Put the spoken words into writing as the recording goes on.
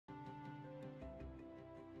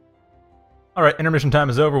Alright, intermission time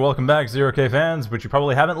is over. Welcome back, 0K fans, but you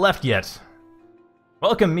probably haven't left yet.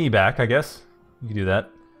 Welcome me back, I guess. You can do that.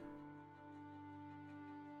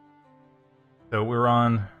 So we're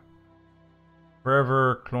on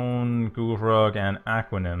Forever, Klon, GoogleFrog, and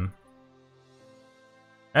Aquanim.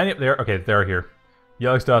 And yep, they're here.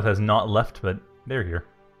 Yogg has not left, but they're here.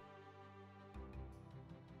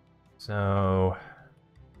 So...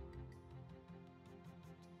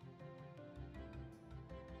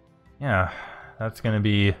 yeah, that's gonna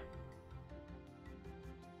be...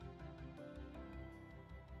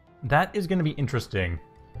 that is gonna be interesting.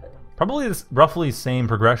 Probably this roughly same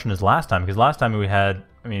progression as last time, because last time we had,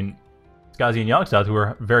 Skazi and Yogg who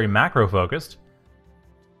were very macro-focused.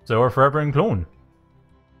 So are Forever and Klon.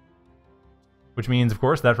 Which means, of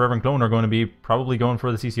course, that Forever and Klon are going to be probably going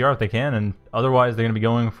for the CCR if they can, and otherwise they're going to be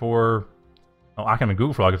going for... oh, Aquanim and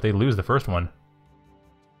GoogleFrog if they lose the first one.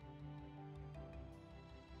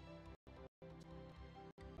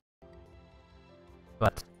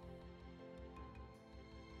 But...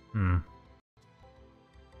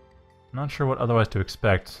 not sure what otherwise to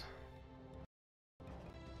expect.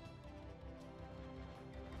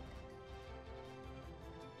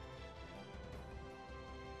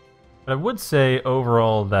 But I would say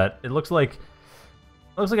overall that it looks like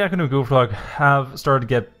Aquanim and GoogleFrog have started to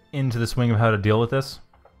get into the swing of how to deal with this.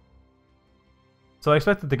 So I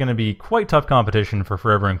expect that they're going to be quite tough competition for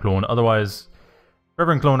Forever and Klon. Otherwise,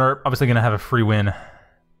 Forever and Klon are obviously going to have a free win.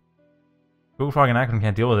 GoogleFrog and Aquanim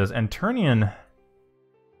can't deal with this. And Ternion,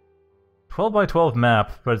 12 by 12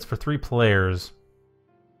 map, but it's for 3 players.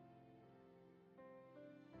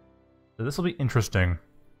 So this will be interesting.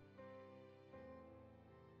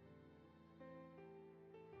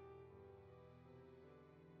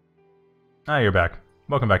 Ah, you're back.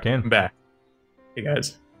 Welcome back, Kaen. I'm back. Hey,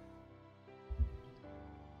 guys.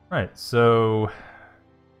 Right, so...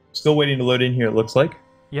 still waiting to load in here, it looks like.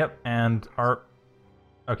 Yep, and our...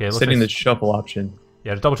 okay, let's setting the shuffle option.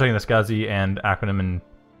 Yeah, just double checking the Skazi and Aquanim and...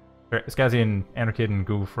 Skazi and Anarkid and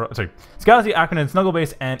GoogleFrog... sorry. Skazi, Aquanim,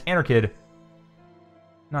 Snugglebase, and Anarkid.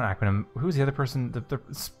 Not Aquanim. Who's the other person? The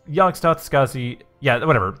Yogg, Skazi... yeah,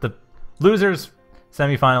 whatever. The losers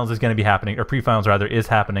semifinals is going to be happening, or pre-finals rather, is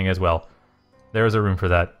happening as well. There is a room for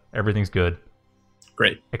that. Everything's good.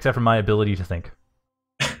 Great. Except for my ability to think.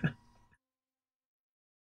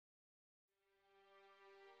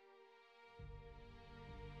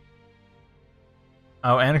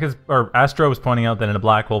 Oh, Astro was pointing out that in a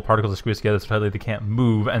black hole, particles are squeezed together so tightly they can't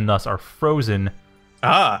move and thus are frozen.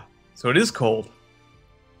 Ah, so it is cold.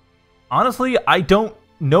 Honestly,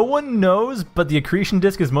 no one knows, but the accretion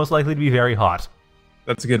disk is most likely to be very hot.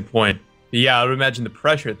 That's a good point. Yeah, I would imagine the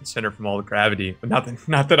pressure at the center from all the gravity. But not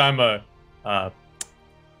that I'm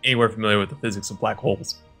anywhere familiar with the physics of black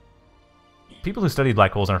holes. People who study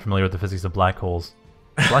black holes aren't familiar with the physics of black holes.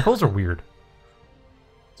 Black holes are weird.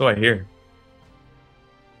 So I hear.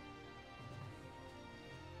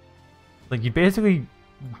 Like,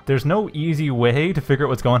 there's no easy way to figure out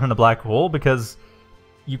what's going on in a black hole because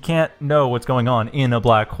you can't know what's going on in a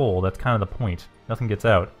black hole. That's kind of the point. Nothing gets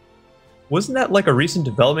out. Wasn't that like a recent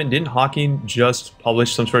development? Didn't Hawking just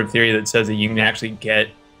publish some sort of theory that says that you can actually get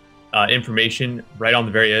information right on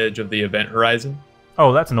the very edge of the event horizon?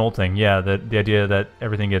 Oh, that's an old thing. Yeah, the idea that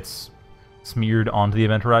everything gets smeared onto the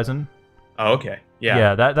event horizon. Oh, okay.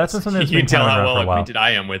 Yeah. Yeah, that's something that's you been can tell coming how around for a well while. acquainted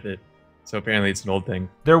I am with it. So apparently it's an old thing.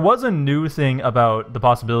 There was a new thing about the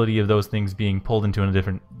possibility of those things being pulled into a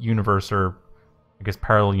different universe or, I guess,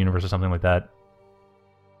 parallel universe or something like that.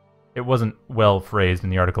 It wasn't well phrased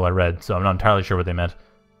in the article I read, so I'm not entirely sure what they meant.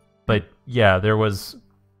 But yeah, there was...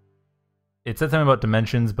 it said something about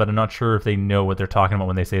dimensions, but I'm not sure if they know what they're talking about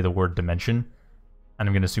when they say the word dimension. And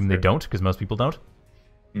I'm going to assume they don't, because most people don't.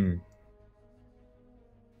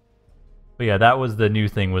 But yeah, that was the new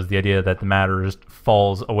thing, was the idea that the matter just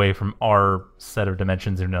falls away from our set of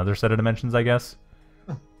dimensions into another set of dimensions, I guess.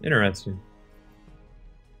 Huh, interesting.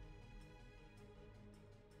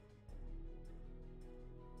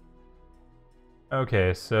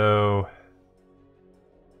 Okay, so...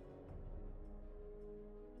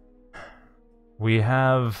 we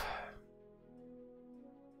have...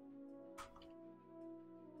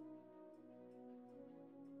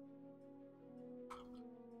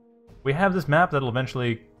 this map that'll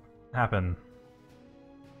eventually happen.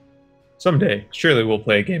 Someday. Surely we'll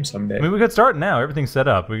play a game someday. I mean, we could start now. Everything's set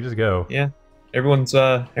up. We can just go. Yeah. Everyone's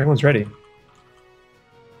ready.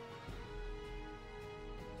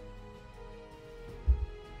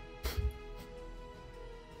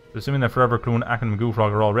 Assuming that Forever, Klon, Aquanim, and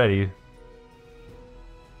GoogleFrog are all ready.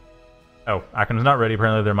 Oh, Aquanim's not ready.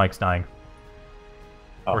 Apparently their mic's dying.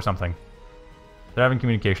 Oh. Or something. They're having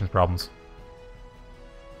communications problems.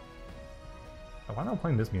 Oh, why am I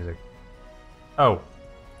playing this music? Oh.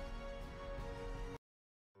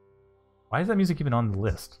 Why is that music even on the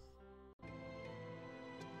list?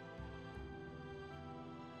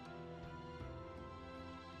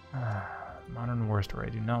 Modern War Story. I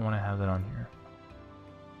do not want to have that on here.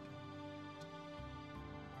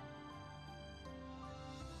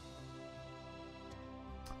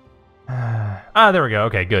 There we go.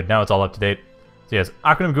 Okay, good. Now it's all up to date. So yes,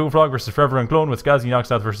 Aquanim GoogleFrog versus Forever and Klon with Skazi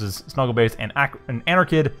Knockstouth versus Snugglebase and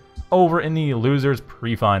Anarchid over in the losers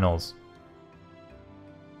pre-finals.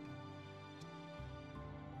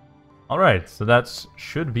 Alright, so that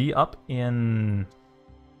should be up in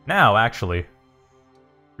now, actually.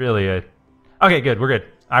 Really, okay, good, we're good.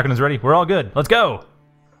 Aquanim's ready, we're all good. Let's go!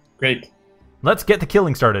 Great. Let's get the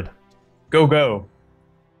killing started. Go, go.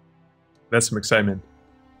 That's some excitement.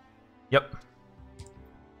 Yep.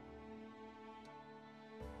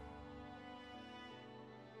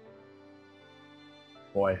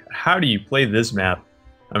 Boy, how do you play this map?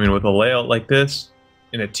 I mean, with a layout like this,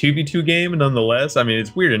 in a 2v2 game, nonetheless. I mean,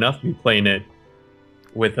 it's weird enough to be playing it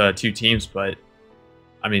with two teams, but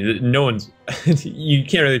I mean, no one's... you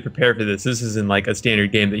can't really prepare for this. This isn't like a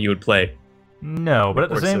standard game that you would play. No, but at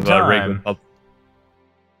the same time...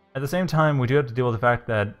 At the same time, we do have to deal with the fact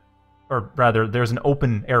that, or rather, there's an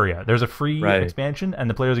open area. There's a free expansion, and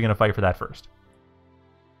the players are going to fight for that first.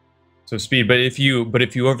 So speed, but if you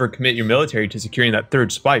overcommit your military to securing that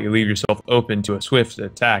third spot, you leave yourself open to a swift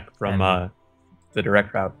attack from the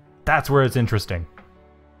direct route. That's where it's interesting.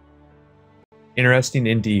 Interesting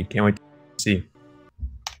indeed. Can't wait to see.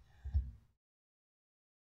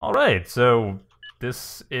 All right, so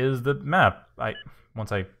this is the map.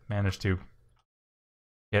 Once I manage to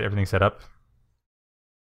get everything set up.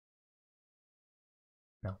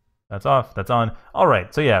 No, that's off. That's on. All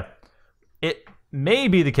right, so yeah, it may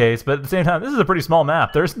be the case, but at the same time, this is a pretty small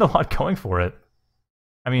map. There isn't a lot going for it.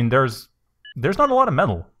 I mean, there's not a lot of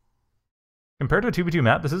metal. Compared to a 2v2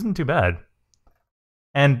 map, this isn't too bad.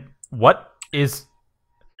 And what is...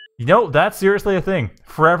 You know, that's seriously a thing.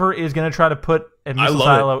 Forever is going to try to put a missile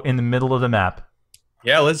silo in the middle of the map.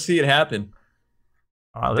 Yeah, let's see it happen.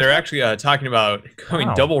 They're actually talking about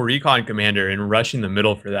going double recon commander and rushing the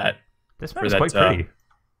middle for that. This map is quite pretty.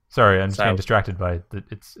 Sorry, I'm just getting distracted by it.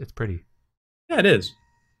 It's pretty. Yeah, it is.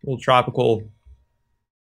 A little tropical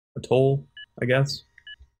atoll, I guess.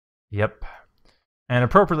 Yep. And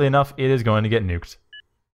appropriately enough, it is going to get nuked.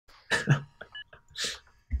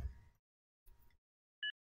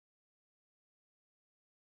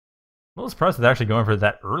 I'm a little surprised it's actually going for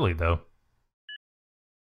that early, though.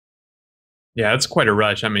 Yeah, that's quite a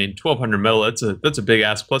rush. I mean, 1,200 mil, that's a big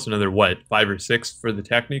ass, plus another, what, 5 or 6 for the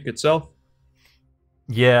Technique itself?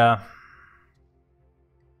 Yeah.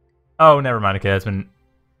 Oh, never mind. Okay, it's been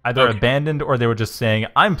either abandoned or they were just saying,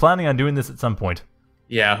 I'm planning on doing this at some point.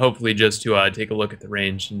 Yeah, hopefully just to take a look at the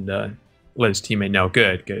range and let his teammate know.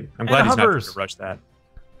 Good, good. I'm glad he's not going to rush that.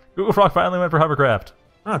 GoogleFrog finally went for Hovercraft.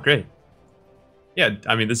 Oh, great. Yeah,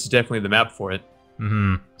 I mean, this is definitely the map for it.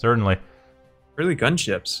 Mm-hmm, certainly. Early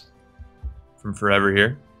gunships from Forever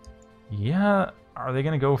here. Yeah, are they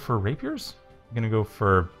going to go for rapiers? Going to go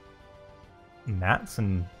for gnats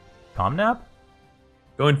and comnap?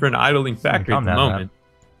 Going for an idling factory at the moment.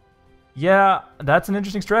 Yeah, that's an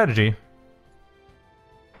interesting strategy.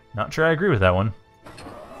 Not sure I agree with that one.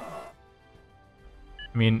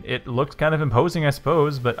 I mean, it looks kind of imposing, I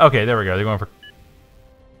suppose, but okay, there we go. They're going for...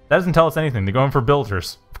 That doesn't tell us anything. They're going for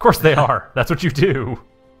builders. Of course they are. That's what you do.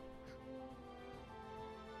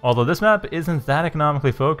 Although this map isn't that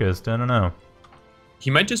economically focused, I don't know. He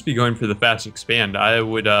might just be going for the fast expand. I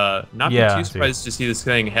would not be too surprised to see this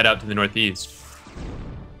thing head out to the northeast.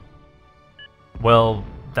 Well,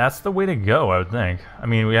 that's the way to go, I would think. I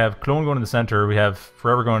mean, we have Klon going to the center, we have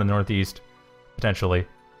Forever going to the northeast, potentially.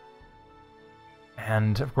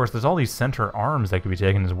 And, of course, there's all these center arms that could be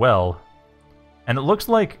taken as well. And it looks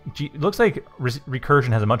like Recursion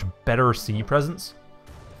has a much better sea presence.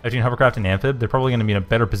 Between Hovercraft and Amphib, they're probably going to be in a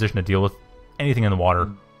better position to deal with anything in the water.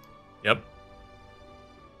 Yep.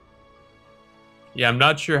 Yeah, I'm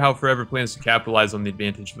not sure how Forever plans to capitalize on the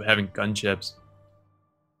advantage of having gunships.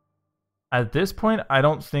 At this point, I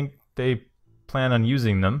don't think they plan on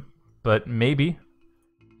using them, but maybe.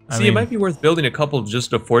 See, it might be worth building a couple just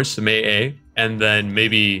to force some AA, and then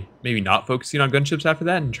maybe not focusing on gunships after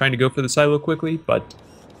that and trying to go for the silo quickly, but...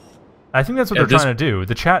 I think that's what they're trying to do.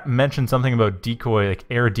 The chat mentioned something about decoy, like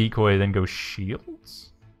air decoy, then go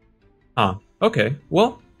shields? Huh. Okay.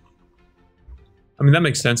 Well, I mean, that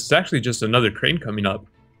makes sense. It's actually just another crane coming up.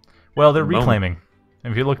 Well, they're reclaiming.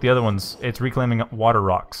 And if you look at the other ones, it's reclaiming water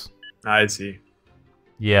rocks. I see.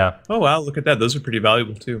 Yeah. Oh, wow. Look at that. Those are pretty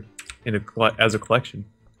valuable, too. as a collection.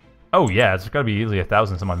 Oh yeah, it's got to be easily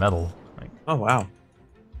 1,000 some on metal. Like, Oh wow.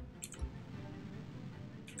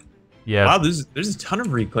 yeah. Wow, there's a ton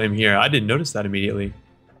of reclaim here. I didn't notice that immediately.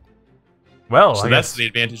 Well, So I that's guess the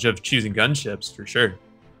advantage of choosing gunships for sure.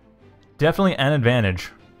 definitely an advantage.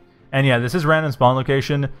 And yeah, this is random spawn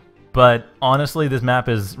location, but honestly, this map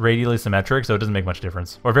is radially symmetric, so it doesn't make much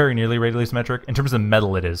difference. Or very nearly radially symmetric. In terms of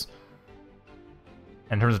metal, it is.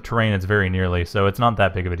 In terms of terrain, it's very nearly, so it's not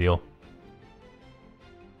that big of a deal.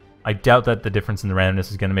 I doubt that the difference in the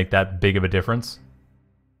randomness is going to make that big of a difference.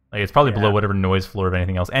 Like, it's probably below whatever noise floor of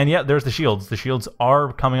anything else. And yeah, there's the shields. The shields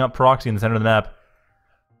are coming up proxy in the center of the map.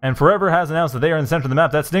 And Forever has announced that they are in the center of the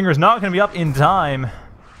map. That Stinger's not going to be up in time.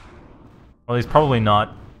 Well, he's probably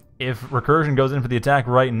not. If Recursion goes in for the attack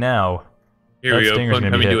right now, Here we go. Stinger's Klon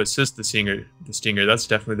gonna be coming to hit. assist the Stinger. That's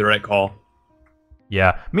definitely the right call.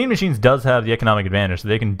 Yeah, Mean Machines does have the economic advantage, so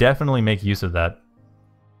they can definitely make use of that.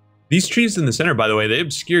 These trees in the center, by the way, they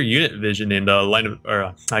obscure unit vision and line of,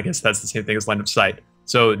 or I guess that's the same thing as line of sight.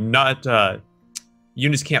 So not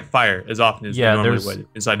units can't fire as often as they normally would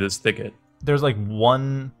inside of this thicket. There's like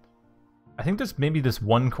one, I think there's maybe this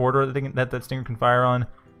one quarter that Stinger can fire on.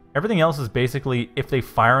 Everything else is basically, if they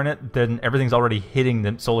fire on it, then everything's already hitting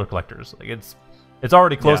the solar collectors. Like it's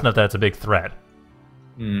already close enough that it's a big threat.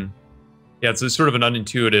 Hmm. Yeah, it's a sort of an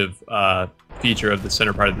unintuitive feature of the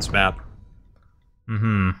center part of this map.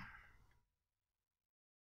 Mm-hmm.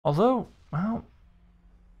 Although, well,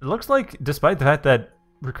 it looks like, despite the fact that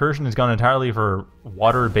Recursion has gone entirely for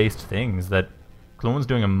water-based things, that Klon's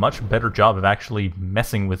doing a much better job of actually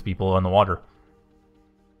messing with people on the water.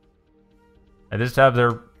 They just have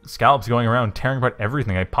their scallops going around, tearing apart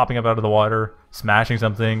everything, like popping up out of the water, smashing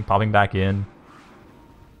something, popping back in.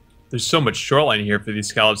 There's so much shoreline here for these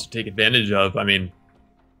scallops to take advantage of. I mean, it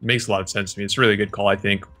makes a lot of sense to me. It's a really good call, I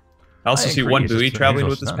think. I also see agree, one it's buoy just traveling unusual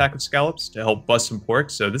with this stuff. pack of scallops to help bust some pork,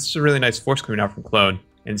 so this is a really nice force coming out from Klon,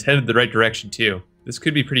 and it's headed the right direction too. This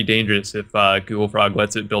could be pretty dangerous if GoogleFrog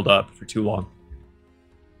lets it build up for too long.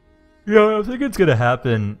 Yeah, I think it's gonna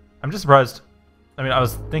happen. I'm just surprised. I mean, I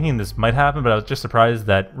was thinking this might happen, but I was just surprised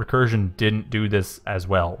that Recursion didn't do this as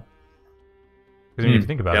well. Because if you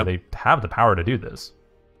think about it, they have the power to do this.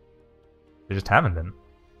 They just haven't been.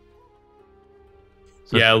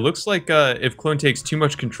 So Yeah, it looks like if Klon takes too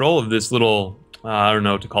much control of this little, I don't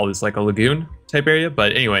know what to call this, like a lagoon type area,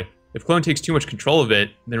 but anyway, if Klon takes too much control of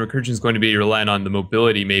it, then Recursion is going to be relying on the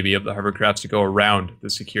mobility maybe of the hovercrafts to go around the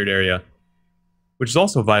secured area, which is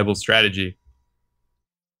also a viable strategy.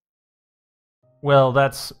 well,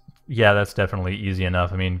 that's definitely easy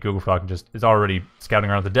enough. I mean, GoogleFrog just is already scouting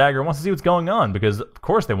around the dagger and wants to see what's going on, because of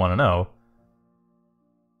course they want to know.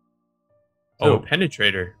 Oh,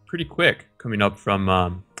 Penetrator. Pretty quick coming up from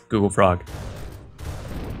GoogleFrog.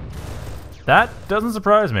 That doesn't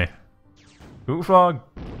surprise me. GoogleFrog,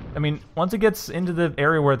 I mean, once it gets into the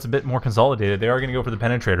area where it's a bit more consolidated, they are going to go for the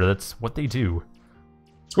Penetrator. That's what they do.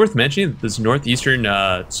 It's worth mentioning that this northeastern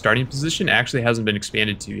starting position actually hasn't been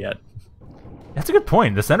expanded to yet. That's a good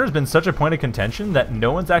point. The center's been such a point of contention that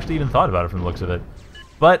no one's actually even thought about it from the looks of it.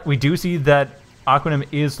 But we do see that Aquanim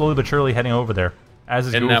is slowly but surely heading over there, as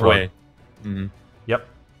is In GoogleFrog. that way. Mm-hmm. Yep.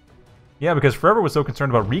 Yeah, because Forever was so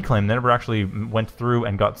concerned about reclaim, they never actually went through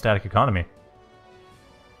and got static economy.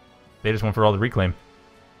 They just went for all the reclaim.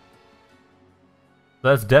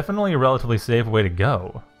 That's definitely a relatively safe way to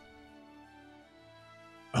go.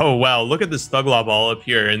 Oh, wow. Look at this Thuglob all up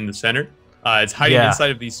here in the center. It's hiding inside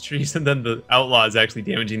of these trees, and then the Outlaw is actually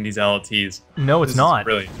damaging these LLTs. No, it's not.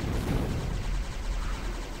 Brilliant.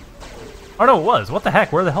 Oh, no, it was. What the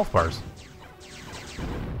heck? Where are the health bars?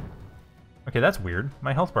 Okay, that's weird.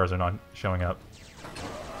 My health bars are not showing up.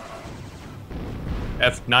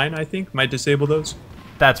 F9, I think, might disable those.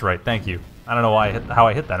 That's right, thank you. I don't know how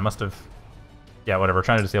I hit that. I must have... Yeah, whatever,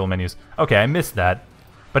 trying to disable menus. Okay, I missed that.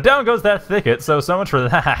 But down goes that thicket, so much for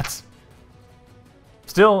that.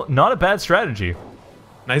 Still, not a bad strategy.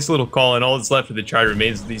 Nice little call, and all that's left of the chart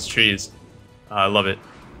remains of these trees. I love it.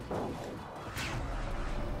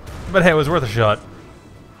 But hey, it was worth a shot.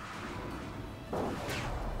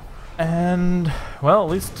 And, well, at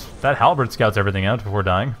least that halberd scouts everything out before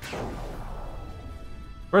dying.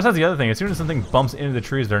 Whereas that's the other thing, as soon as something bumps into the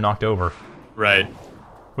trees, they're knocked over. Right.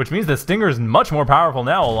 Which means that Stinger is much more powerful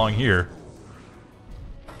now along here.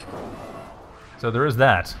 So there is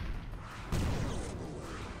that.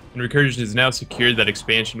 And Recursion has now secured that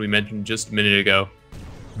expansion we mentioned just a minute ago.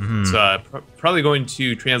 Mm-hmm. It's probably going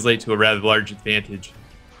to translate to a rather large advantage.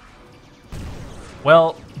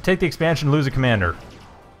 Well, take the expansion, lose a commander.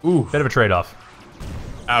 Ooh. Bit of a trade-off.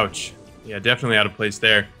 Ouch. Yeah, definitely out of place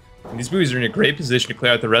there. And these buoys are in a great position to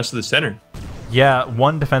clear out the rest of the center. Yeah,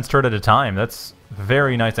 one defense turret at a time. That's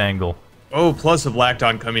very nice angle. Oh, plus a Black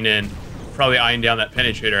Dawn coming in. Probably eyeing down that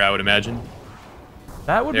penetrator, I would imagine.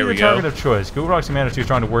 That would be the target of choice. GoogleFrog's Commander's too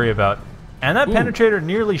strong to worry about. And that penetrator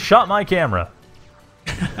nearly shot my camera.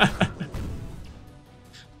 Of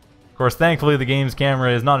course, thankfully, the game's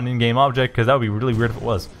camera is not an in-game object, because that would be really weird if it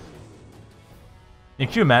was.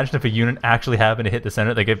 Could you imagine if a unit actually happened to hit the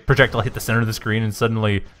center, like a projectile hit the center of the screen, and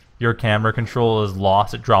suddenly your camera control is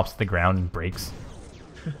lost, it drops to the ground and breaks?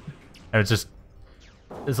 And it's just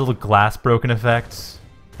this little glass broken effect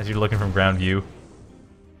as you're looking from ground view.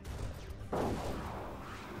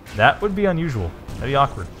 That would be unusual. That'd be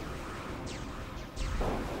awkward.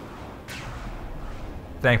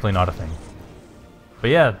 Thankfully not a thing. But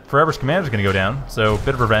yeah, Forever's commander's gonna go down, so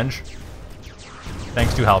bit of revenge.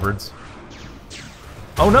 Thanks to halberds.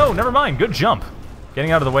 Oh no, never mind, good jump.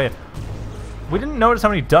 Getting out of the way. We didn't notice how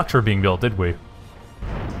many ducks were being built, did we?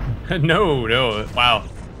 No. Wow.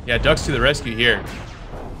 Yeah, ducks to the rescue here.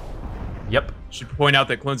 Yep. Should point out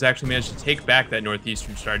that Klon's actually managed to take back that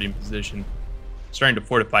northeastern starting position. Starting to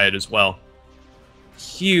fortify it as well.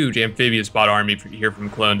 Huge amphibious bot army here from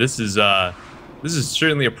Klon. This is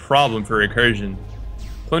certainly a problem for Recursion.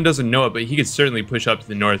 Klon doesn't know it, but he could certainly push up to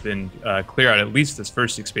the north and clear out at least this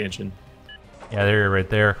first expansion. Yeah, there, right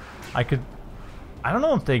there. I don't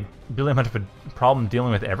know if they really have much of a problem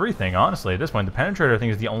dealing with everything, honestly. At this point, the penetrator, I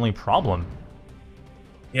think, is the only problem.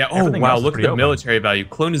 Yeah, oh wow, look at the military value.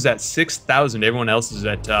 Klon is at 6,000, everyone else is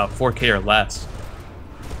at 4K or less.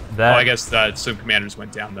 That, I guess some commanders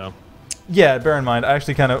went down, though. Yeah, bear in mind, I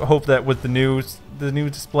actually kind of hope that with the new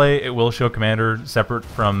display, it will show commander separate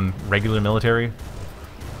from regular military,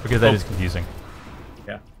 because that is confusing.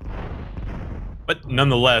 Yeah. But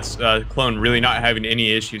nonetheless, Klon really not having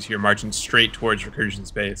any issues here, marching straight towards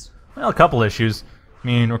Recursion's base. Well, a couple issues. I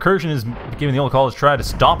mean, Recursion is giving the old call to try to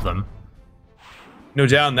stop them. No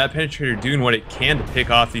doubt, and that penetrator doing what it can to pick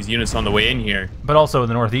off these units on the way in here. But also in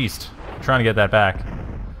the northeast, trying to get that back.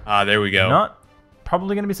 Ah, there we go. Not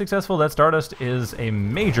probably going to be successful. That Stardust is a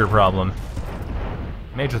major problem.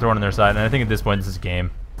 Major thorn on their side, and I think at this point, this is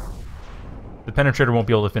game. The penetrator won't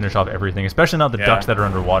be able to finish off everything, especially not the ducks that are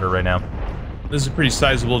underwater right now. This is a pretty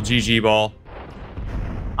sizable GG ball.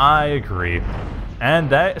 I agree.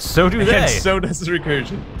 And so do they. And so does the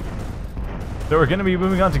Recursion. So we're going to be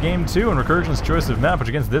moving on to Game 2, and Recursion's choice of map, which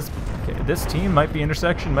against this team might be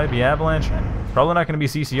Intersection, might be Avalanche. Probably not going to be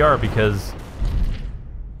CCR, because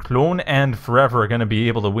Klon and Forever are going to be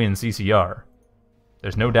able to win CCR.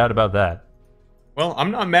 There's no doubt about that. Well,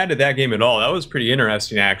 I'm not mad at that game at all. That was pretty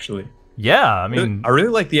interesting, actually. Yeah, I mean... I really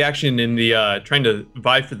like the action in the trying to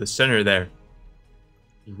vie for the center there.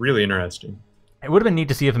 Really interesting. It would have been neat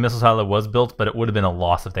to see if a missile silo was built, but it would have been a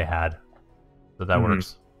loss if they had. So that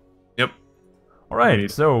works. Yep.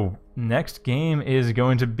 Alright, so next game is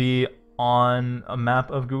going to be on a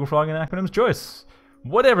map of GoogleFrog and Aquanim's choice.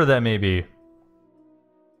 Whatever that may be.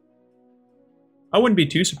 I wouldn't be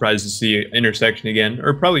too surprised to see Intersection again,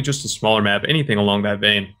 or probably just a smaller map, anything along that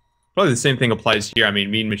vein. Probably the same thing applies here. I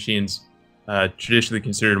mean, Mean Machines, traditionally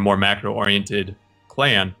considered a more macro-oriented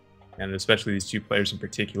clan, and especially these two players in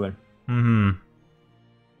particular.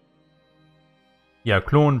 Yeah,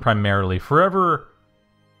 Klon primarily. Forever,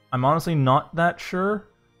 I'm honestly not that sure.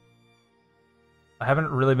 I haven't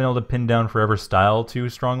really been able to pin down Forever's style too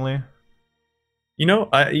strongly. You know,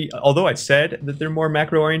 although I said that they're more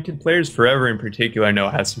macro-oriented players, Forever in particular, I know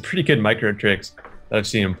has some pretty good micro tricks that I've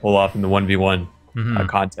seen him pull off in the 1v1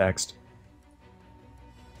 context.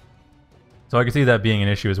 So I can see that being an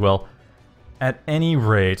issue as well. At any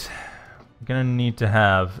rate, I'm going to need to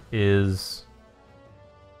have is...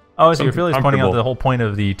 Oh, so Ophelia is pointing out the whole point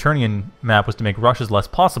of the Ternion map was to make rushes less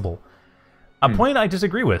possible. A point I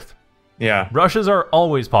disagree with. Yeah. Rushes are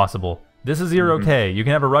always possible. This is 0K. You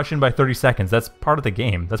can have a rush in by 30 seconds. That's part of the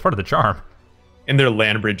game. That's part of the charm. And their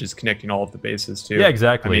land bridge is connecting all of the bases, too. Yeah,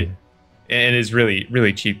 exactly. I mean, and it is really,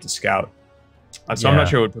 really cheap to scout. So I'm not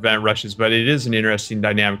sure it would prevent rushes, but it is an interesting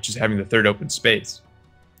dynamic just having the third open space.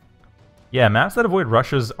 Yeah, maps that avoid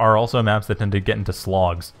rushes are also maps that tend to get into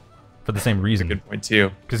slogs for the same reason. Good point,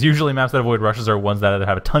 too. Because usually maps that avoid rushes are ones that either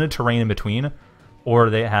have a ton of terrain in between, or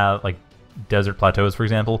they have, like, desert plateaus, for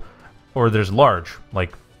example, or there's large,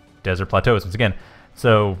 like, desert plateaus, once again.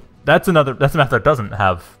 So that's a map that doesn't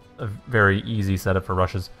have a very easy setup for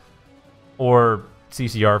rushes. Or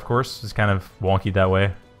CCR, of course, is kind of wonky that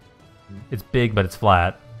way. It's big, but it's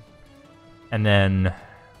flat. And then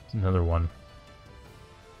another one.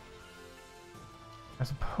 I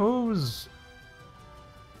suppose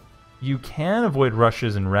you can avoid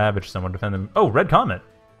rushes and ravage someone, defend them. Oh, Red Comet.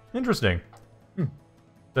 Interesting.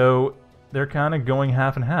 So they're kind of going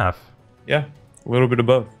half and half. Yeah. A little bit of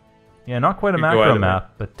both. Yeah, not quite a Could go macro either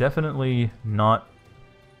map, but definitely not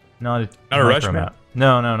a a rush micro map?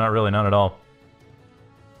 No, not really, not at all.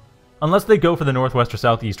 Unless they go for the northwest or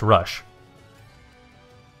southeast rush.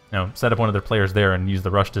 Set up one of their players there and use the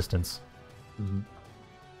rush distance.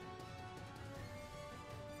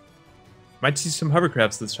 Might see some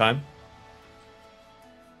hovercrafts this time.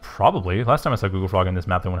 Probably. Last time I saw GoogleFrog in this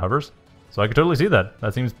map, they went hovers. So I could totally see that.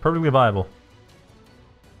 That seems perfectly viable.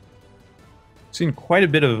 Seen quite a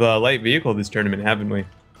bit of light vehicle this tournament, haven't we?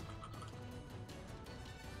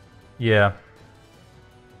 Yeah.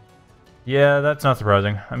 Yeah, that's not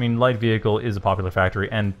surprising. I mean, light vehicle is a popular factory,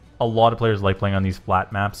 and a lot of players like playing on these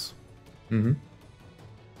flat maps. Mm-hmm.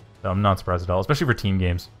 So I'm not surprised at all, especially for team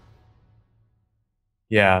games.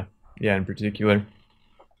 Yeah, in particular.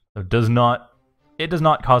 So it does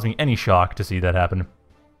not cause me any shock to see that happen.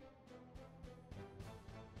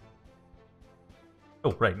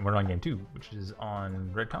 Oh, right, and we're on game 2, which is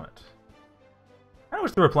on Red Comet. I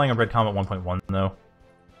wish they were playing on Red Comet 1.1, though.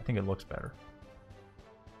 I think it looks better.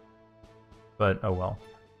 But, oh well.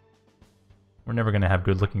 We're never going to have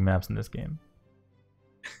good-looking maps in this game.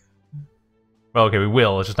 Well, okay, we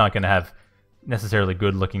will. It's just not going to have necessarily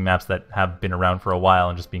good-looking maps that have been around for a while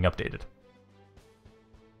and just being updated.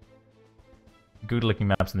 Good-looking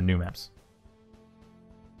maps and the new maps.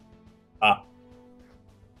 Ah.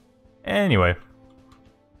 Anyway.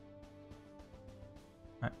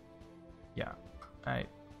 I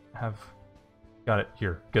have got it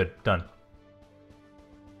here. Good. Done.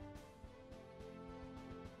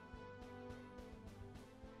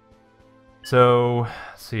 So,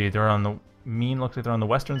 let's see. They're on the... looks like they're on the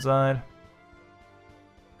western side.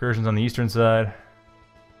 Incursion's on the eastern side.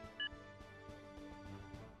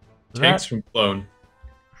 Tanks from Klon.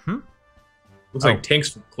 Looks like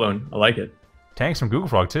tanks from Klon. I like it. Tanks from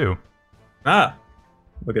GoogleFrog, too. Ah.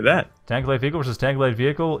 Look at that. Tank light vehicle versus tank light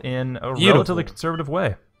vehicle in a Beautiful. relatively conservative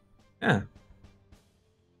way. Yeah.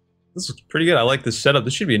 This looks pretty good. I like this setup.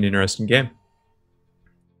 This should be an interesting game.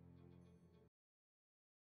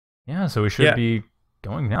 Yeah, so we should be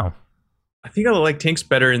going now. I think I like tanks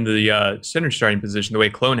better in the center starting position, the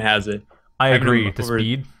way Klon has it. I agree. The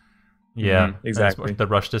speed. Yeah, exactly. The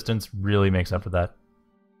rush distance really makes up for that.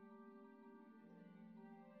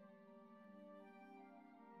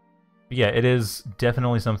 But yeah, it is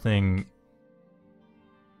definitely something...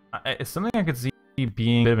 It's something I could see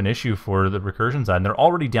being a bit of an issue for the recursion side. And they're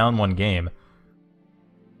already down one game.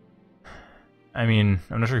 I mean,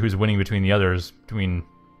 I'm not sure who's winning between the others, between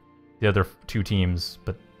the other two teams,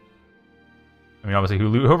 but... I mean, obviously,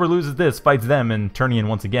 whoever loses this fights them in Ternion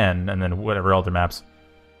once again, and then whatever other maps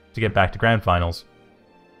to get back to Grand Finals.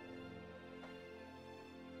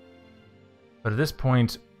 But at this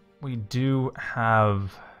point, we do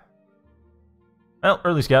have... Well,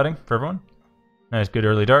 early scouting for everyone. Nice, good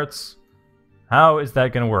early darts. How is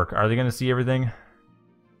that going to work? Are they going to see everything? I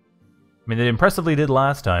mean, they impressively did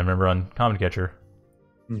last time, remember, on Comet Catcher.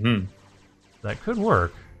 Mm-hmm. That could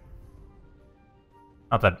work.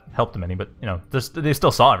 Not that helped them any, but, you know, they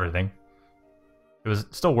still saw everything. It was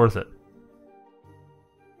still worth it.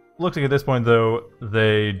 Looks like at this point, though,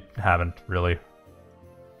 they haven't, really.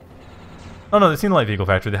 Oh no, they've seen the light vehicle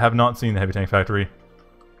factory. They have not seen the heavy tank factory.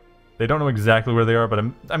 They don't know exactly where they are, but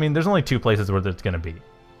I mean, there's only two places where it's going to be.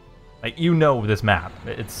 Like, you know this map.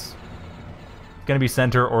 It's going to be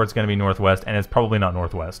center or it's going to be northwest, and it's probably not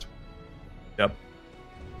northwest. Yep.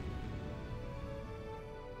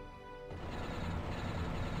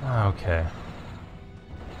 Okay.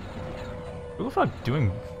 GoogleFrog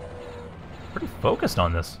doing pretty focused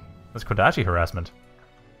on this. This Kodachi harassment.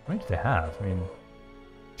 How many do they have? I mean,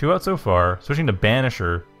 2 out so far. Switching to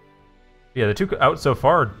Banisher. Yeah, the 2 out so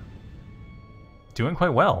far doing quite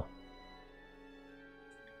well.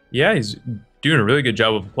 Yeah, he's doing a really good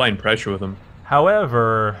job of applying pressure with him.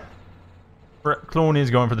 However, Klon is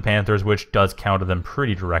going for the Panthers, which does counter them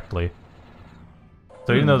pretty directly.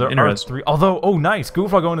 So even though there are 3... Although, oh nice!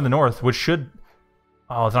 GoogleFrog going to the north, which should...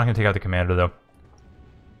 Oh, it's not going to take out the commander, though.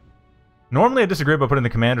 Normally I disagree about putting the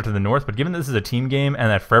commander to the north, but given that this is a team game and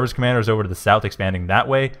that Forever's commander is over to the south expanding that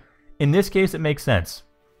way, in this case it makes sense.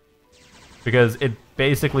 Because it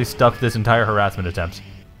basically stuffed this entire harassment attempt.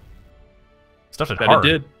 Stuffed it hard. It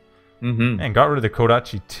did. Mm-hmm. And got rid of the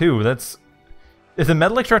Kodachi too. That's... If the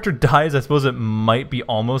metal extractor dies, I suppose it might be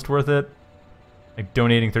almost worth it. Like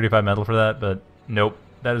donating 35 metal for that, but nope.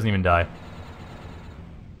 That doesn't even die.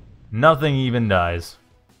 Nothing even dies.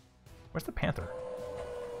 Where's the Panther?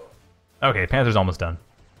 Okay, Panther's almost done.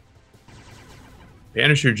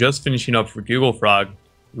 Banisher just finishing up for GoogleFrog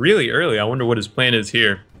really early. I wonder what his plan is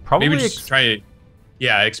here. Probably maybe just try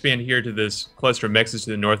Yeah, expand here to this cluster of mexes to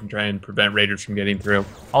the north and try and prevent raiders from getting through.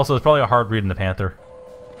 Also, it's probably a hard read in the Panther.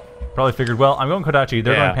 Probably figured, well, I'm going Kodachi,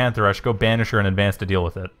 they're Yeah. going Panther, I should go Banisher in advance to deal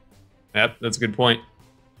with it. Yep, that's a good point.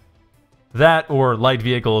 That or light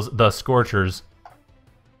vehicles, the Scorchers.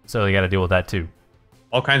 So you gotta deal with that too.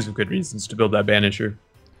 All kinds of good reasons to build that Banisher.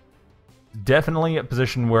 Definitely a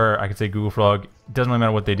position where I could say GoogleFrog, doesn't really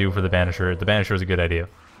matter what they do for the Banisher is a good idea.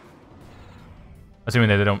 Assuming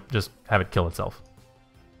that they don't just have it kill itself.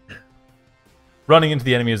 Running into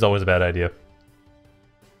the enemy is always a bad idea.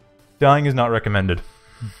 Dying is not recommended.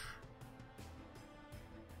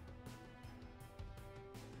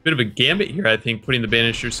 Bit of a gambit here, I think, putting the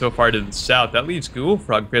Banisher so far to the south. That leaves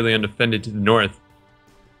GoogleFrog fairly undefended to the north.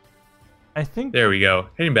 I think There we go.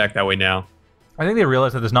 Heading back that way now. they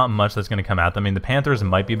realize that there's not much that's going to come at them. I mean, the Panthers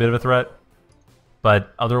might be a bit of a threat,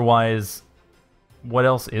 but otherwise, what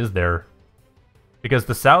else is there? Because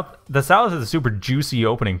the south is a super juicy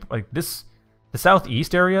opening. Like this, the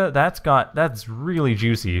southeast area, that's really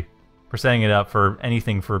juicy for setting it up for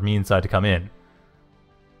anything for mean side to come in.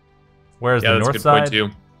 Whereas Yeah, the that's a north good side, point too.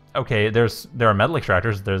 okay, there are metal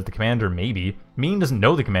extractors. There's the commander, maybe. Mean doesn't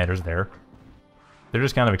know the commander's there. They're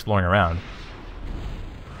just kind of exploring around.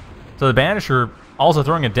 So the Banisher also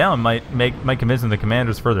throwing it down might convince them the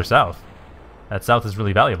commander's further south. That south is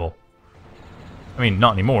really valuable. I mean,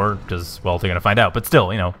 not anymore, because, well, they're gonna find out. But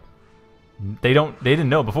still, you know, they didn't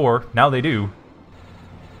know before. Now they do.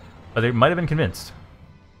 But they might have been convinced.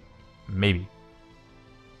 Maybe.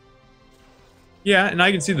 Yeah, and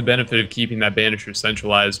I can see the benefit of keeping that Banisher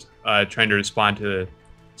centralized, trying to respond to the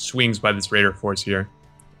swings by this Raider force here.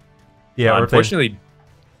 Yeah, or unfortunately,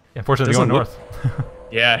 they're going north.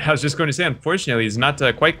 Yeah, I was just going to say, unfortunately, he's not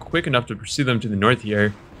quite quick enough to pursue them to the north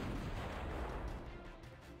here.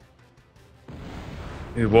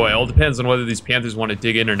 Oh boy, it all depends on whether these Panthers want to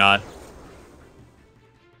dig in or not.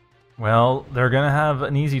 Well, they're gonna have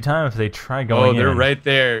an easy time if they try going in. Oh, they're right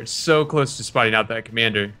there, so close to spotting out that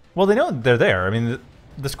commander. Well, they know they're there. I mean,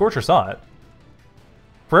 the Scorcher saw it.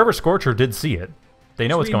 Forever Scorcher did see it. They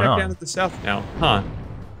know what's going back on. down at the south now, huh?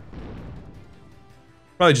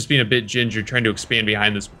 Probably just being a bit ginger, trying to expand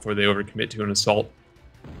behind this before they overcommit to an assault.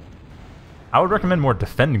 I would recommend more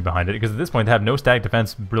defending behind it, because at this point they have no static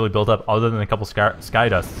defense really built up other than a couple sky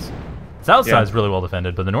dusts. South side's really well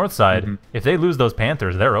defended, but the north side, if they lose those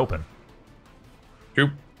Panthers, they're open.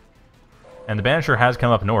 True. And the Banisher has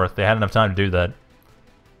come up north. They had enough time to do that.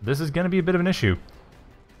 This is going to be a bit of an issue.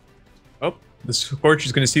 Oh, the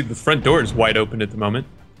Scorcher's going to see the front door is wide open at the moment.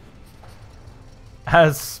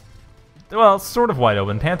 Well, sort of wide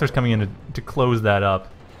open. Panther's coming in to close that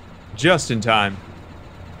up. Just in time.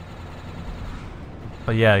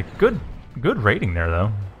 But yeah, good rating there,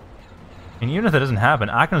 though. And even if that doesn't happen,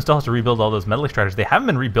 Aquanim still has to rebuild all those metal extractors. They haven't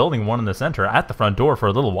been rebuilding one in the center at the front door for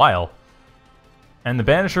a little while. And the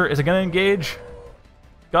Banisher, is it going to engage?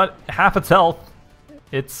 Got half its health.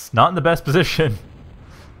 It's not in the best position.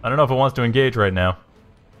 I don't know if it wants to engage right now.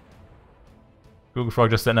 GoogleFrog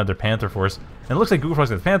just setting up their Panther force. And it looks like GoogleFrog's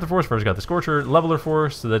got the Panther force, Forever's got the Scorcher Leveler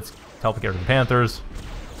force, so that's helping get rid of the Panthers.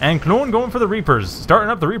 And Klon going for the Reapers, starting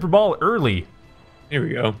up the Reaper Ball early. Here we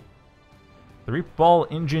go. The Reaper Ball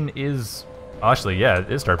engine is... Actually, yeah,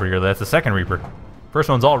 it is started pretty early. That's the second Reaper. First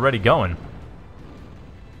one's already going.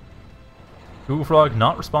 GoogleFrog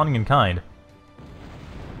not responding in kind.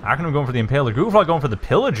 Aquanim going for the Impaler. GoogleFrog going for the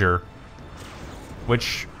Pillager.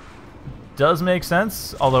 Which does make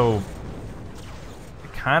sense, although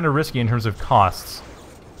kind of risky in terms of costs.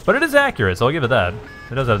 But it is accurate, so I'll give it that.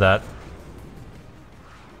 It does have that.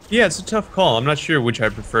 Yeah, it's a tough call. I'm not sure which I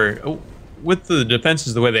prefer. Oh, with the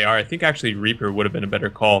defenses the way they are, I think actually Reaper would have been a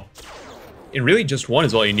better call. And really just one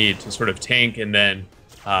is all you need to sort of tank and then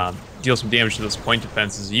deal some damage to those point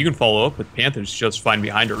defenses. You can follow up with Panthers just fine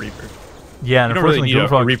behind a Reaper. Yeah, and you don't really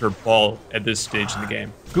unfortunately, need a Reaper ball at this stage in the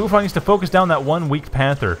game. GoogleFrog needs to focus down that one weak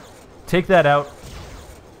Panther. Take that out.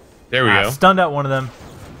 There we go. Stunned out one of them.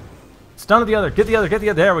 Stunned the other. Get the other. Get the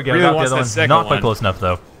other. There we go. Really Got the wants other that one. second Not quite one. close enough,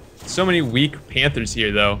 though. So many weak Panthers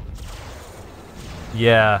here, though.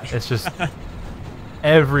 Yeah, it's just...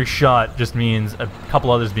 every shot just means a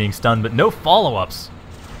couple others being stunned, but no follow-ups.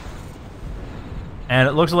 And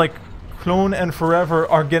it looks like Klon and Forever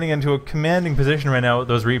are getting into a commanding position right now with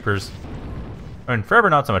those Reapers. I mean, Forever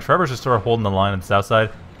not so much. Forever's just sort of holding the line on the south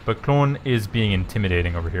side, but Klon is being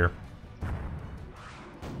intimidating over here.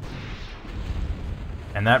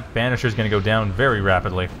 And that Banisher's going to go down very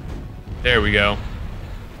rapidly. There we go.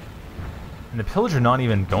 And the Pillager not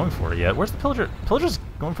even going for it yet. Where's the Pillager? Pillager's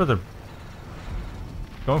going for the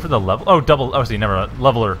level. Oh, double. Oh, see, never mind.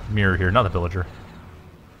 Leveler mirror here, not the Pillager.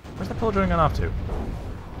 Where's the Pillager going off to?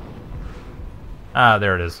 Ah,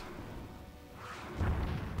 there it is.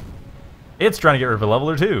 It's trying to get rid of a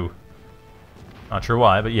leveler too. Not sure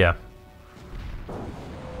why, but yeah.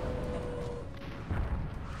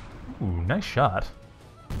 Ooh, nice shot.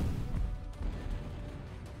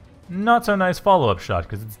 Not so nice follow-up shot,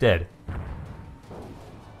 because it's dead.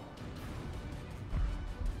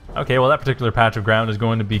 Okay, well that particular patch of ground is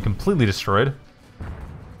going to be completely destroyed.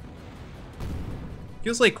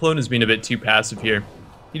 Feels like Klon has been a bit too passive here.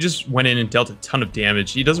 He just went in and dealt a ton of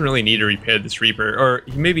damage. He doesn't really need to repair this Reaper. Or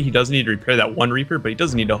maybe he does need to repair that one Reaper, but he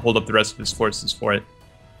doesn't need to hold up the rest of his forces for it.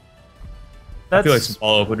 I feel like some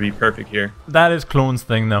follow-up would be perfect here. That is Klon's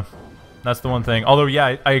thing, though. That's the one thing. Although,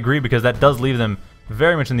 yeah, I agree, because that does leave them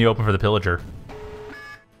very much in the open for the Pillager.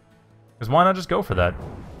 Because why not just go for that?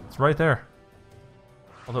 It's right there.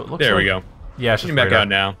 Although it looks there like... we go. Yeah, it's just back out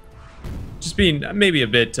now. Just being maybe a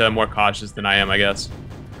bit more cautious than I am, I guess.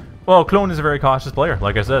 Well, Klon is a very cautious player.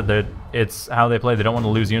 Like I said, it's how they play. They don't want to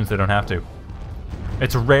lose units they don't have to.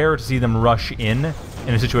 It's rare to see them rush in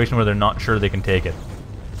a situation where they're not sure they can take it.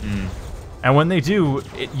 And when they do,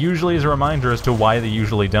 it usually is a reminder as to why they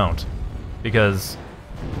usually don't. Because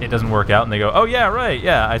it doesn't work out and they go, oh yeah, right,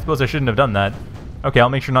 yeah, I suppose I shouldn't have done that. Okay, I'll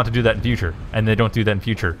make sure not to do that in future. And they don't do that in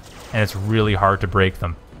future. And it's really hard to break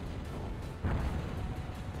them.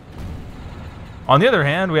 On the other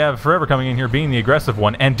hand, we have Forever coming in here being the aggressive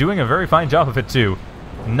one and doing a very fine job of it too.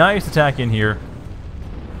 Nice attack in here.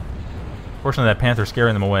 Fortunately, that Panther's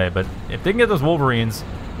scaring them away, but if they can get those Wolverines,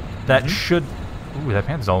 that should... Ooh, that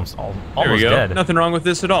Panther's almost dead. Nothing wrong with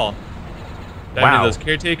this at all. Wow. Those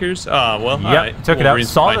caretakers. Well, yep, right. took it out.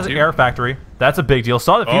 Saw the air factory. That's a big deal.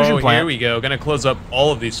 Saw the fusion plant. Here we go. Gonna close up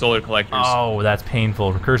all of these solar collectors. Oh, that's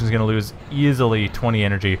painful. Recursion's gonna lose easily 20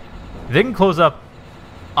 energy. If they can close up,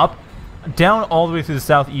 down all the way through the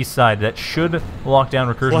southeast side, that should lock down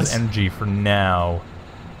Recursion's energy for now.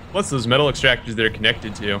 Plus those metal extractors they're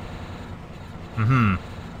connected to.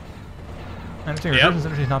 Interesting. Recursion's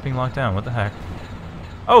energy is not being locked down. What the heck?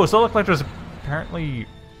 Oh, solar collectors apparently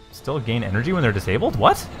still gain energy when they're disabled?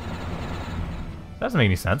 What? That doesn't make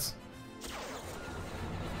any sense.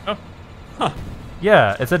 Oh. Huh.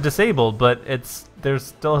 Yeah, it said disabled, but there's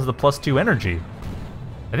still has the +2 energy.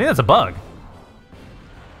 I think that's a bug.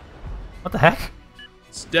 What the heck?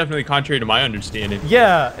 It's definitely contrary to my understanding.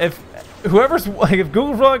 Yeah, if whoever's like, if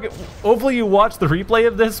GoogleFrog, hopefully you watch the replay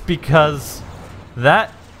of this, because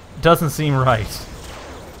that doesn't seem right.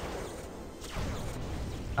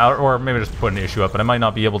 Or maybe just put an issue up, but I might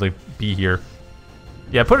not be able to be here.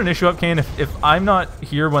 Yeah, put an issue up, Kaen. If I'm not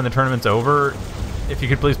here when the tournament's over, if you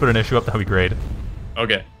could please put an issue up, that would be great.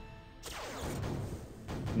 Okay.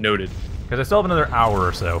 Noted. Because I still have another hour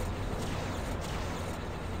or so.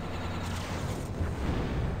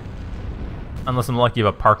 Unless I'm lucky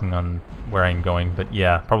about parking on where I'm going, but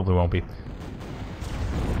yeah, probably won't be.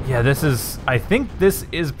 Yeah, I think this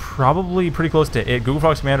is probably pretty close to it.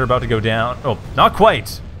 GoogleFrog's commander about to go down. Oh, not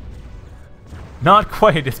quite! Not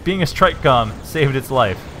quite! It's being a strike com saved its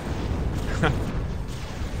life.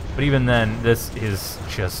 But even then, this is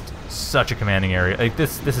just such a commanding area. Like,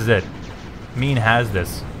 this is it. Mean has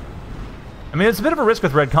this. I mean, it's a bit of a risk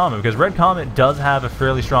with Red Comet, because Red Comet does have a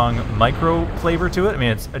fairly strong micro flavor to it. I mean,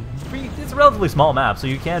 it's a relatively small map, so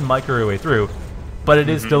you can micro your way through. But it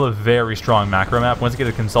is still a very strong macro map. Once you get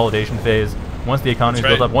a consolidation phase, once the economy is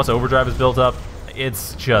built up, once Overdrive is built up,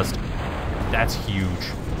 it's just... that's huge.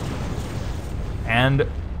 And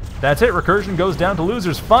that's it. Recursion goes down to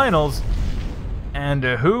losers finals. And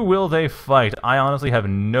who will they fight? I honestly have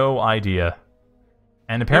no idea.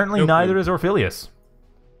 And apparently neither is Orpheus.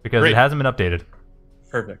 Because it hasn't been updated.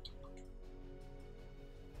 Perfect.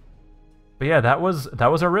 But yeah, that was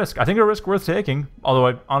a risk. I think a risk worth taking. Although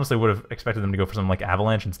I honestly would have expected them to go for something like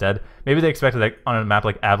Avalanche instead. Maybe they expected that on a map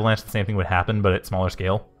like Avalanche the same thing would happen, but at smaller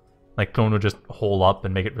scale. Like Klon would just hole up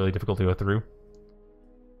and make it really difficult to go through.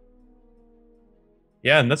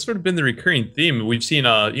 Yeah, and that's sort of been the recurring theme. We've seen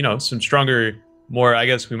you know, some stronger, more, I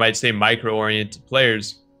guess we might say, micro-oriented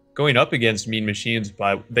players going up against mean machines,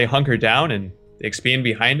 but they hunker down and they expand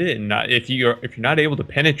behind it. And if you're not able to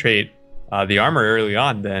penetrate the armor early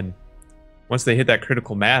on, then once they hit that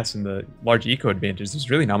critical mass and the large eco advantage, there's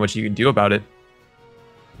really not much you can do about it.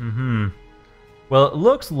 Well, it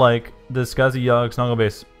looks like the Skazi Yogg Snuggle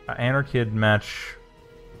Base Anarchid match,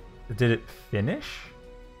 did it finish?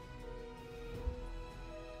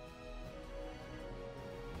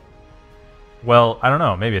 Well, I don't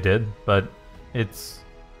know. Maybe it did, but it's...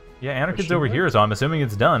 yeah, Anarchid's over here, so I'm assuming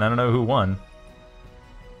it's done. I don't know who won.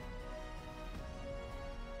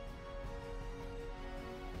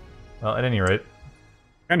 Well, at any rate.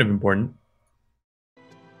 Kind of important.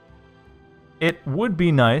 it would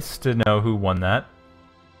be nice to know who won that.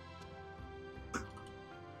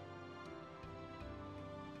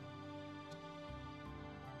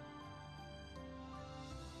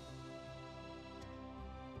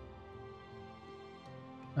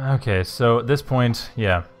 Okay, so at this point,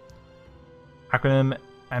 yeah. Aquanim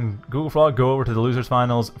and GoogleFrog go over to the losers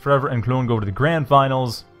finals. Forever and Klon go over to the grand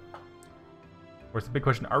finals. Of course, the big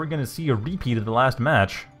question, are we going to see a repeat of the last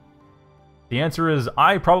match? The answer is,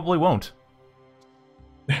 I probably won't.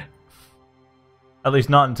 At least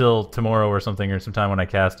not until tomorrow or something, or sometime when I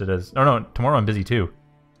cast it as... Oh no, tomorrow I'm busy too.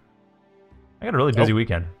 I got a really busy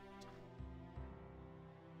weekend.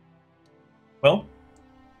 Well,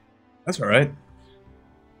 that's alright.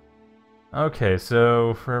 Okay,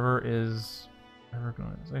 so Forever is... Forever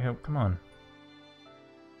going... Come on.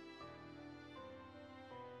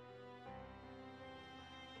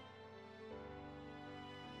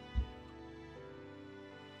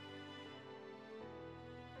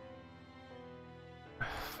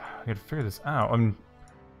 I gotta figure this out.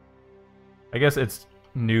 I guess it's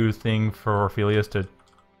new thing for Amphibious to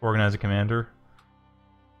organize a commander.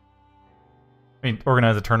 I mean,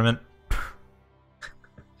 organize a tournament.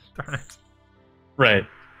 Darn it. Right.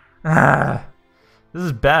 Ah, this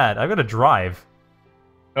is bad. I've got to drive.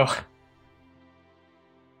 Oh.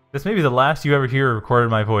 This may be the last you ever hear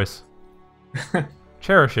recorded my voice.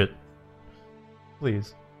 Cherish it.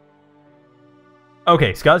 Please.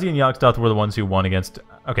 Okay, Skazi and Yogg-Sothoth were the ones who won against...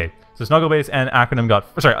 Okay, so Snugglebase and Aquanim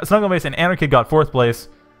got... Sorry, Snugglebase and Anarkid got 4th place.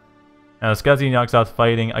 Now Skazi and Yogg-Sothoth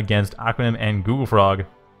fighting against Aquanim and GoogleFrog.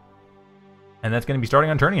 And that's going to be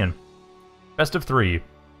starting on Ternion. Best of 3.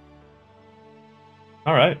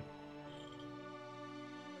 Alright.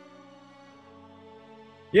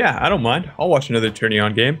 Yeah, I don't mind. I'll watch another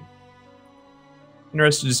Ternion game.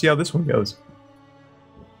 Interested to see how this one goes.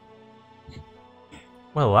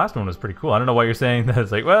 Well, the last one was pretty cool. I don't know why you're saying that.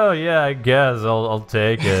 It's like, well, yeah, I guess I'll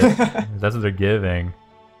take it. That's what they're giving.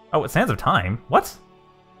 Oh, it's Sands of Time? What?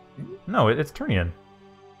 No, it's Ternion.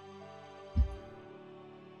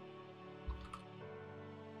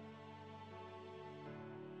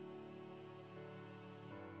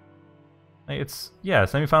 It's, yeah,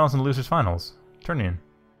 semifinals and losers finals. Ternion.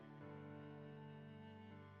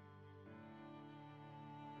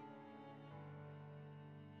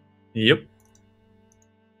 Yep.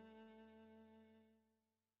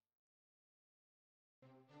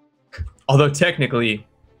 Although technically,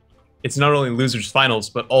 it's not only losers finals,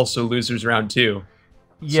 but also losers round 2.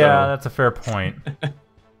 Yeah, that's a fair point.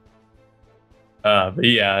 But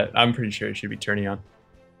yeah, I'm pretty sure it should be Ternion.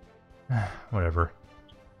 Whatever.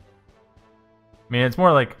 I mean, it's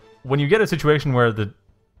more like when you get a situation where the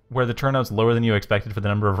turnout's lower than you expected for the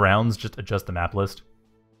number of rounds, just adjust the map list.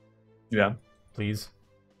 Yeah. Please.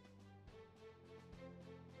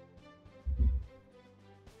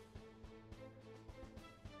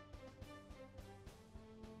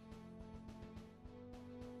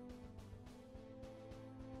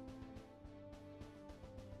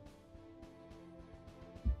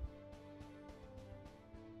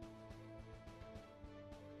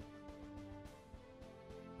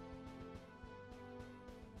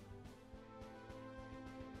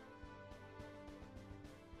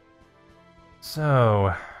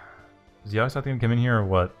 So, is Yogg-Sothoth gonna come in here or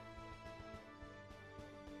what?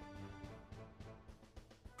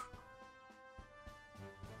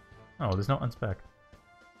 Oh, there's no unspec.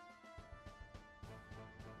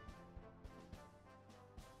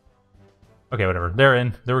 Okay, whatever. They're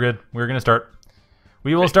in. They were good. We're gonna start.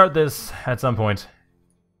 We will start this at some point.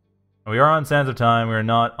 We are on Sands of Time. We are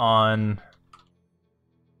not on...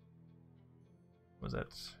 What was that?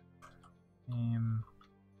 Game...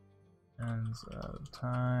 Sands of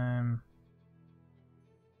Time.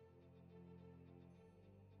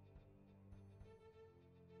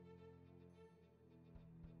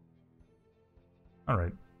 All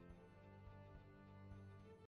right.